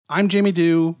I'm Jamie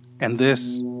Dew, and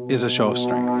this is A Show of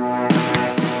Strength.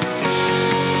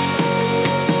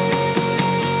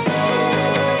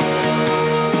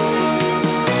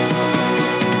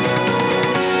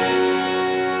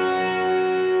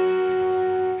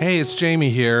 Hey, it's Jamie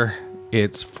here.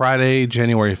 It's Friday,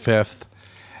 January 5th,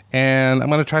 and I'm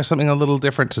going to try something a little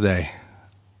different today.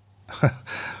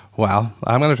 Well,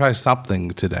 I'm going to try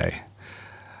something today.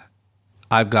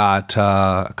 I've got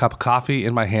a cup of coffee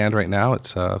in my hand right now.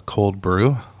 It's a cold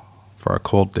brew for a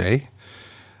cold day.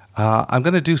 I'm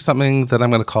going to do something that I'm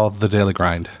going to call the Daily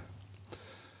Grind.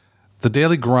 The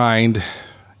Daily Grind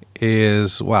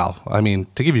is, to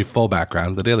give you full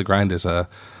background, the Daily Grind is a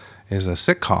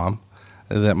sitcom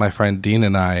that my friend Dean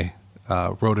and I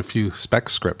wrote a few spec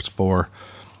scripts for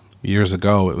years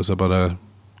ago. It was about a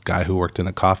guy who worked in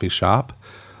a coffee shop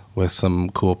with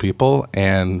some cool people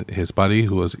and his buddy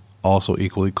who was also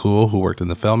equally cool who worked in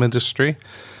the film industry.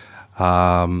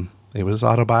 It was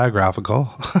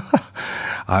autobiographical.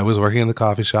 I was working in the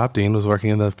coffee shop. Dean was working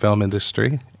in the film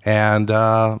industry. And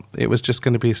it was just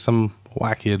going to be some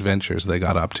wacky adventures they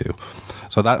got up to.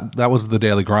 So that was the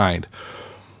Daily Grind.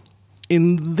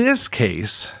 In this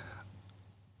case,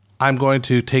 I'm going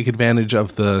to take advantage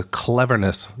of the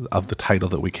cleverness of the title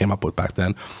that we came up with back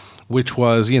then, which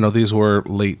was, these were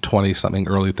late 20-something,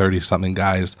 early 30-something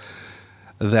guys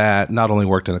that not only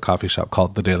worked in a coffee shop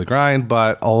called The Daily Grind,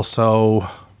 but also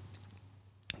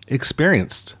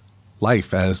experienced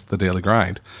life as The Daily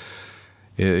Grind,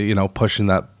 pushing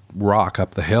that rock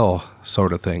up the hill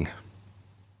sort of thing.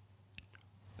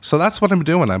 So that's what I'm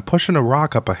doing. I'm pushing a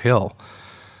rock up a hill.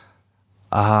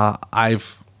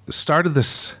 I've started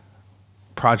this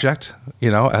project,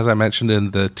 as I mentioned in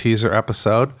the teaser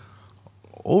episode,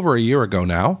 over a year ago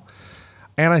now,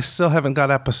 and I still haven't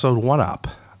got episode 1 up.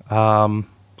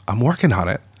 I'm working on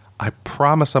it. I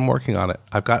promise I'm working on it.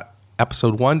 I've got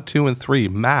episode 1, 2, and 3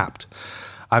 mapped.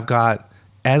 I've got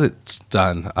edits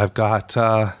done. I've got,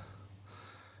 I'm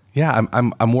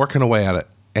working away at it,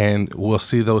 and we'll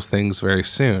see those things very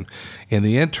soon. In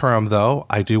the interim, though,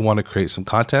 I do want to create some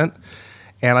content.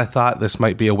 And I thought this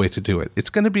might be a way to do it. It's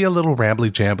going to be a little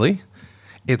rambly-jambly.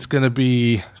 It's going to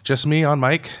be just me on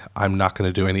mic. I'm not going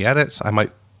to do any edits. I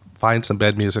might find some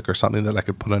bed music or something that I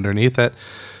could put underneath it.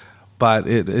 But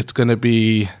it's going to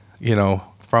be,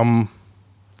 from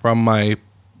my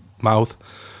mouth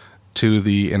to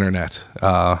the internet,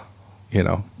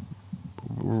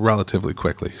 relatively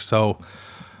quickly. So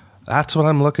that's what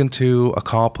I'm looking to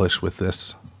accomplish with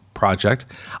this project.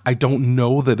 I don't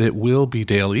know that it will be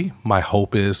daily. My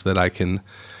hope is that I can,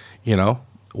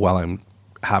 while I'm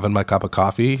having my cup of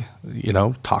coffee,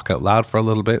 talk out loud for a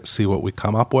little bit, see what we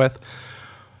come up with.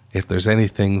 If there's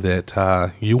anything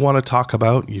that you want to talk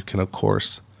about, you can, of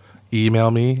course, email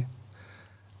me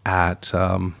at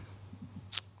a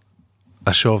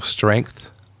show of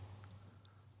strength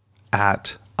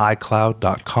at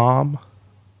icloud.com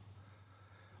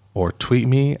or tweet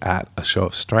me at a show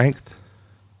of strength.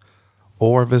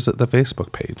 Or visit the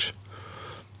Facebook page.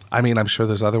 I'm sure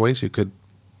there's other ways. You could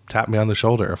tap me on the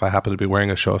shoulder if I happen to be wearing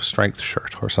a Show of Strength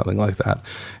shirt or something like that,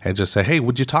 and just say, "Hey,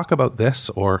 would you talk about this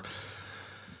or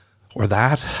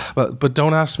that?" But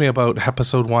don't ask me about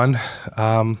episode 1,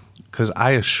 because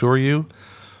I assure you,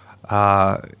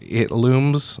 it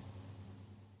looms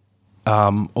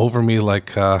over me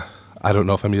like I don't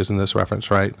know if I'm using this reference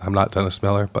right. I'm not Dennis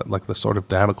Miller, but like the sword of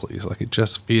Damocles. Like it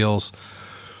just feels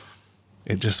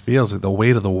like the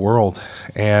weight of the world.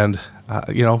 And,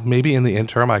 maybe in the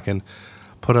interim I can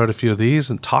put out a few of these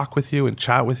and talk with you and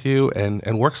chat with you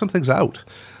and work some things out.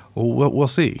 We'll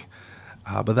see.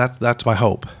 But that's my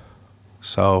hope.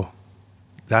 So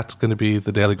that's going to be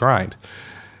the Daily Grind.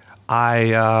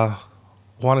 I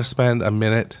want to spend a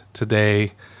minute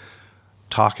today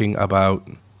talking about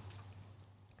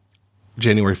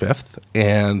January 5th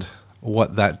and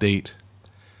what that date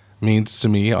means to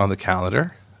me on the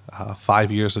calendar.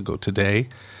 5 years ago today,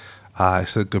 I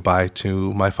said goodbye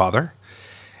to my father,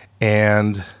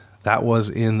 and that was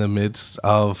in the midst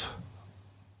of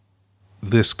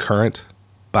this current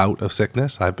bout of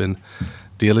sickness. I've been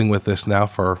dealing with this now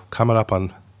for coming up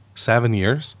on 7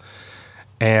 years,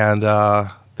 and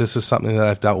this is something that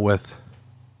I've dealt with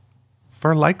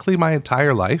for likely my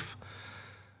entire life,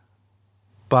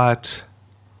 but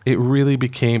it really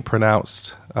became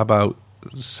pronounced about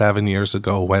 7 years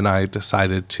ago when I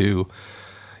decided to,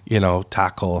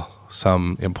 tackle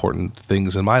some important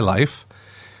things in my life.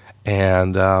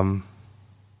 And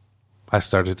I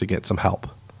started to get some help,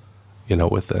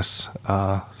 with this.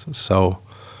 So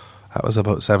that was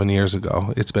about 7 years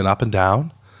ago. It's been up and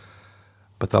down,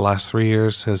 but the last 3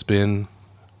 years has been,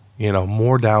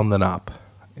 more down than up.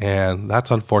 And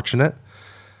that's unfortunate.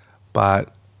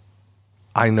 But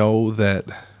I know that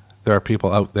there are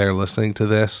people out there listening to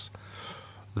this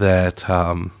that,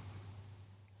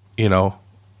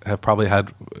 have probably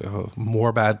had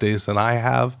more bad days than I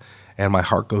have. And my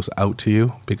heart goes out to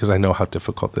you because I know how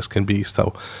difficult this can be.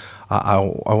 So I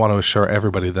want to assure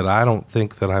everybody that I don't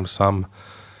think that I'm some,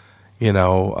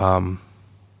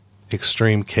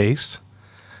 extreme case.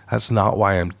 That's not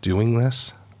why I'm doing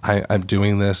this. I'm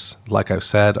doing this, like I've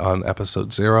said on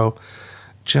episode 0,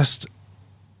 just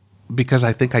because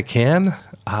I think I can.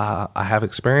 I have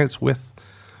experience with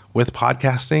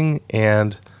podcasting,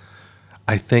 and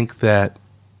I think that,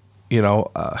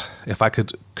 if I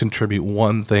could contribute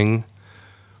one thing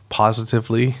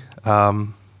positively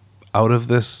out of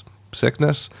this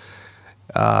sickness,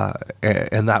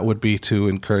 and that would be to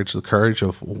encourage the courage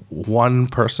of one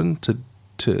person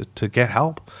to get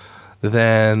help,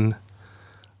 then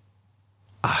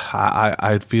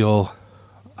I'd feel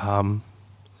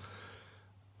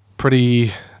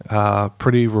pretty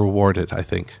rewarded, I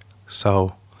think.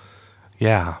 So,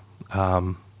 yeah.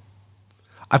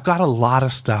 I've got a lot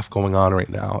of stuff going on right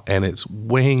now, and it's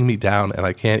weighing me down, and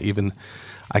I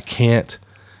can't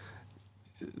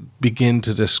begin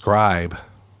to describe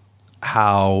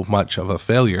how much of a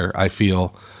failure I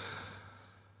feel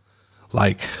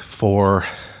like for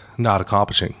not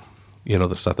accomplishing,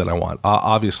 the stuff that I want.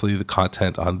 Obviously, the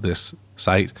content on this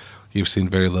site, you've seen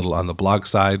very little on the blog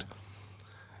side.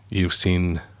 You've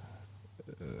seen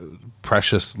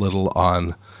precious little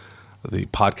on the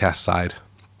podcast side.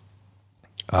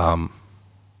 That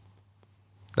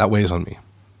weighs on me.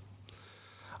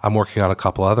 I'm working on a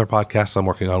couple other podcasts. I'm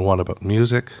working on one about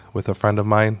music with a friend of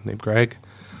mine named Greg,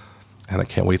 and I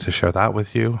can't wait to share that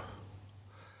with you.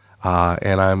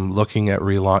 And I'm looking at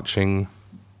relaunching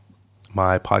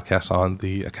my podcast on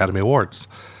the Academy Awards,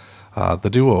 the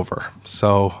Do-Over.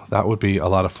 So that would be a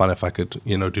lot of fun if I could,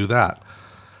 do that.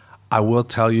 I will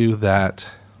tell you that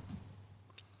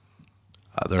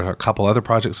there are a couple other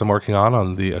projects I'm working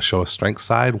on the Show of Strength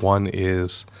side. One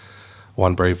is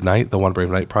One Brave Night, the One Brave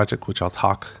Night project, which I'll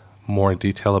talk more in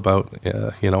detail about,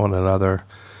 in another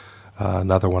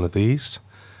one of these,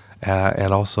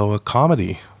 and also a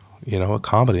comedy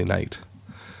night.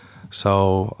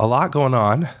 So a lot going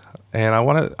on, and I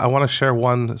want to share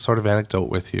one sort of anecdote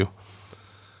with you,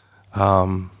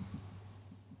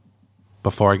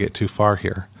 before I get too far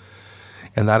here.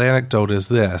 And that anecdote is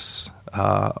this.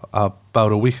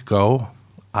 About a week ago,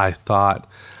 I thought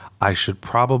I should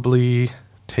probably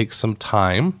take some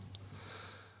time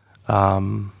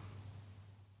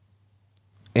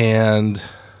and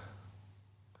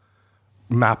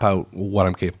map out what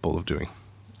I'm capable of doing.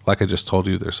 Like I just told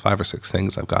you, there's 5 or 6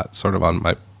 things I've got sort of on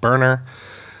my burner.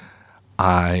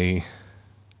 I'm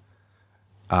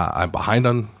behind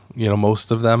on,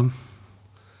 most of them.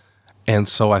 And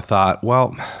so I thought,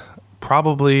 well,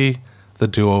 probably the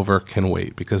Do-Over can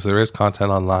wait because there is content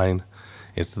online.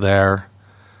 It's there.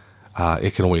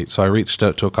 It can wait. So I reached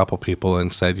out to a couple people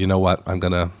and said, you know what, I'm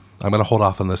gonna hold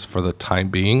off on this for the time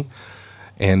being,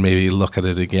 and maybe look at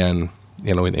it again,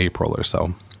 in April or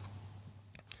so.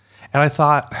 And I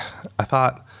thought,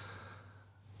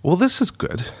 well, this is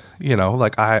good.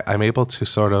 I'm able to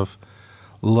sort of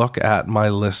look at my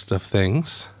list of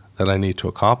things that I need to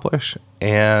accomplish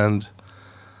and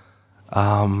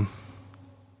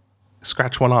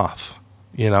scratch one off,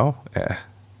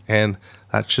 and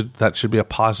that should be a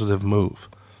positive move.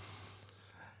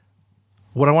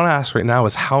 What I want to ask right now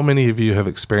is how many of you have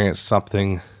experienced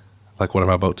something like what I'm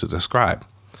about to describe?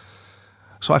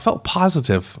 So I felt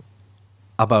positive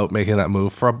about making that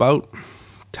move for about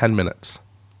 10 minutes.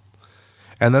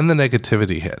 And then the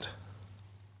negativity hit.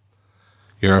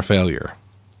 You're a failure.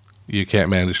 You can't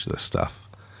manage this stuff.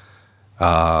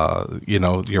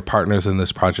 Your partners in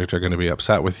this project are going to be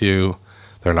upset with you.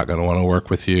 They're not going to want to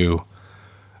work with you.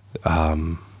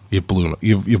 You've blown it.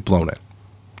 You've blown it.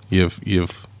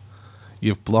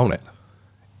 You've blown it.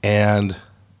 And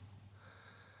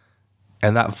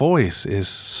that voice is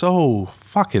so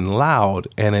fucking loud,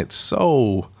 and it's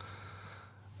so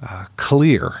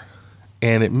clear,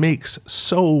 and it makes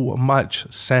so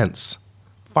much sense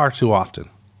far too often.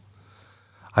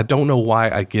 I don't know why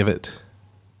I give it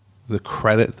the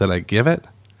credit that I give it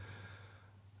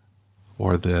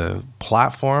or the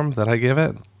platform that I give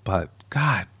it, but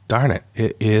God darn it,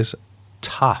 it is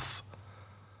tough.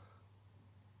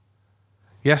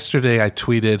 Yesterday I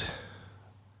tweeted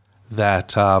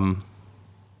that,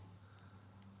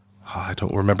 I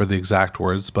don't remember the exact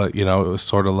words, but, it was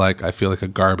sort of like, I feel like a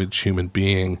garbage human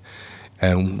being.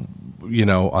 And,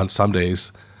 on some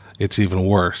days it's even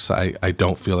worse. I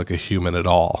don't feel like a human at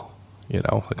all.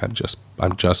 like I'm just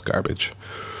garbage.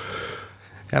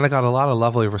 And I got a lot of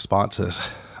lovely responses.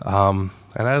 And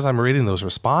as I'm reading those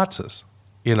responses,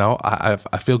 I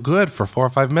feel good for 4 or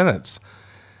 5 minutes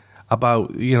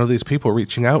about, these people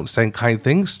reaching out and saying kind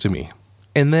things to me.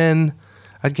 And then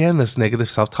again, this negative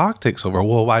self-talk takes over.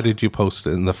 Well, why did you post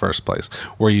it in the first place?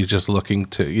 Were you just looking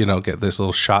to, get this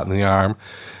little shot in the arm?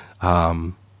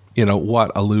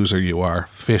 What a loser you are,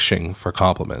 fishing for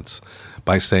compliments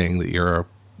by saying that you're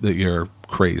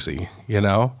crazy,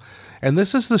 And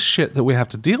this is the shit that we have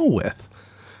to deal with,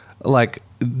 like,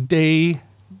 day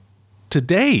to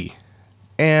day.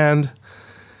 And,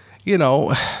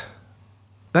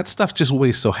 that stuff just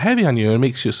weighs so heavy on you and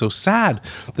makes you so sad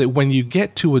that when you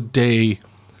get to a day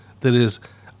that is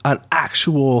an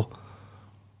actual,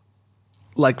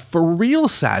 like, for real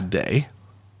sad day,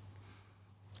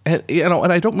 and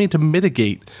I don't mean to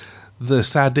mitigate the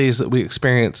sad days that we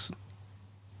experience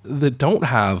that don't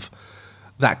have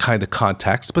that kind of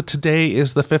context, but today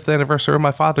is the 5th anniversary of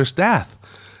my father's death.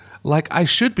 Like, I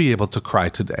should be able to cry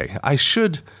today. I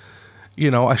shouldn't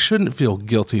feel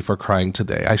guilty for crying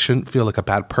today. I shouldn't feel like a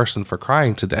bad person for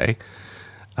crying today,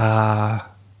 or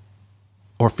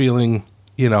feeling,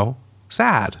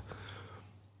 sad.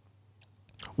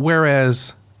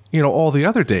 Whereas, all the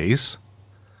other days,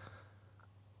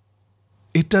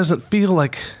 it doesn't feel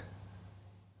like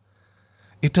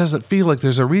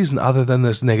there's a reason other than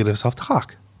this negative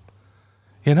self-talk,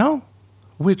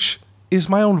 which is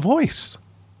my own voice.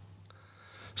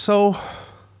 So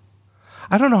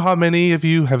I don't know how many of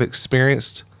you have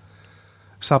experienced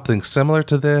something similar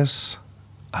to this,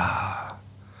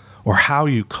 or how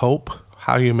you cope,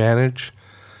 how you manage.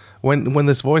 When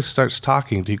this voice starts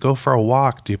talking, do you go for a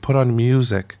walk? Do you put on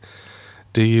music?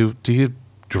 Do you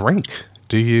drink?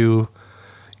 Do you,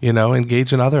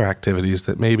 engage in other activities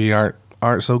that maybe aren't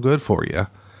so good for you?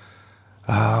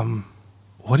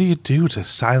 What do you do to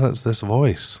silence this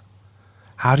voice?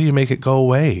 How do you make it go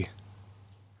away?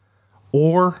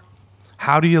 Or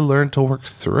how do you learn to work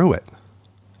through it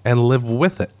and live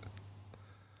with it?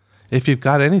 If you've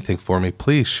got anything for me,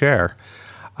 please share.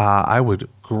 I would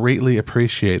greatly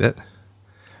appreciate it.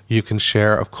 You can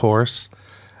share, of course,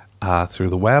 through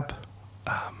the web,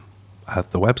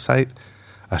 at the website,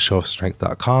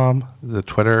 ashowofstrength.com, the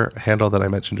Twitter handle that I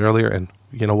mentioned earlier, and,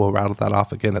 we'll rattle that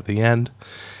off again at the end,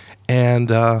 and,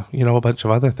 a bunch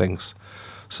of other things.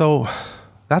 So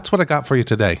that's what I got for you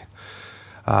today.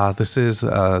 This is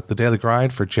the Daily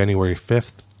Grind for January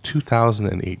 5th,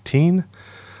 2018.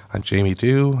 I'm Jamie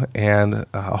Dew, and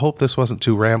I hope this wasn't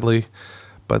too rambly,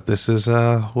 but this is,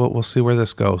 we'll see where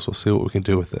this goes. We'll see what we can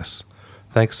do with this.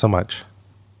 Thanks so much.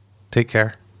 Take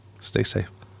care. Stay safe.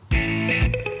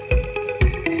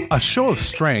 A Show of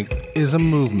Strength is a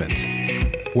movement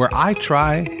where I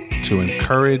try to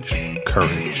encourage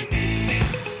courage.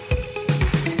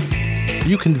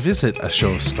 You can visit A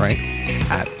Show of Strength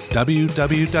at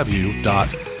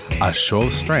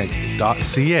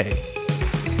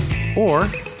www.ashowofstrength.ca or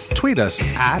tweet us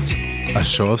at A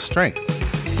Show of Strength.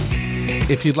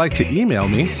 If you'd like to email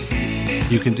me,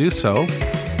 you can do so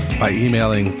by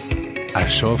emailing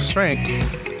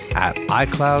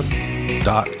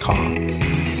ashowofstrength@icloud.com.